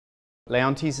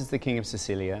Leontes is the king of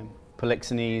Sicilia,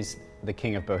 Polixenes the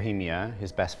king of Bohemia,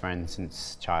 his best friend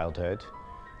since childhood.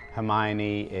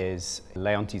 Hermione is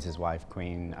Leontes' wife,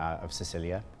 queen of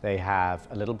Sicilia. They have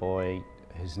a little boy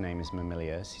whose name is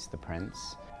Mamilius, he's the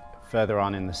prince. Further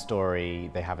on in the story,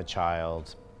 they have a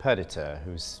child, Perdita,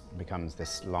 who becomes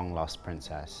this long-lost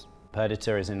princess.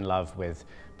 Perdita is in love with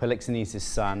Polixenes'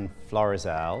 son,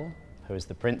 Florizel, who is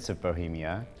the prince of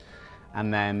Bohemia.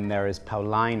 And then there is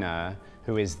Paulina,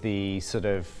 who is the sort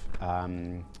of,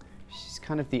 she's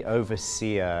kind of the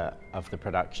overseer of the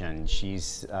production.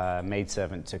 She's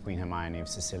maidservant to Queen Hermione of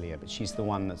Sicilia, but she's the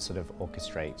one that sort of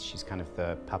orchestrates. She's kind of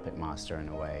the puppet master in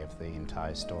a way of the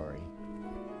entire story.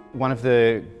 One of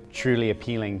the truly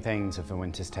appealing things of The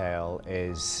Winter's Tale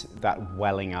is that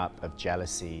welling up of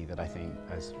jealousy that I think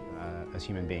as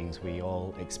human beings we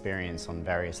all experience on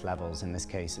various levels. In this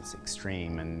case it's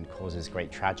extreme and causes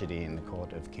great tragedy in the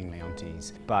court of King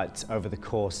Leontes. But over the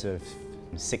course of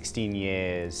 16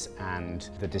 years and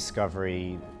the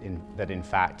discovery that in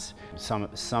fact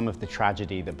some of the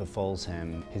tragedy that befalls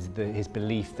him, his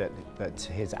belief that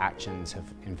his actions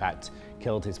have in fact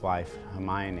killed his wife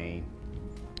Hermione,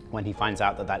 when he finds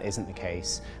out that that isn't the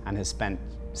case and has spent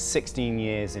 16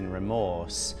 years in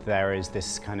remorse, there is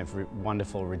this kind of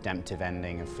wonderful redemptive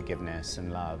ending of forgiveness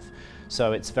and love.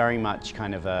 So it's very much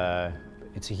kind of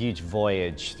it's a huge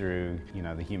voyage through, you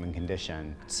know, the human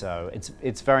condition. So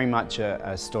it's very much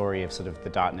a story of sort of the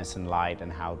darkness and light and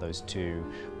how those two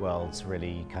worlds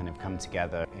really kind of come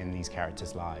together in these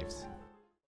characters' lives.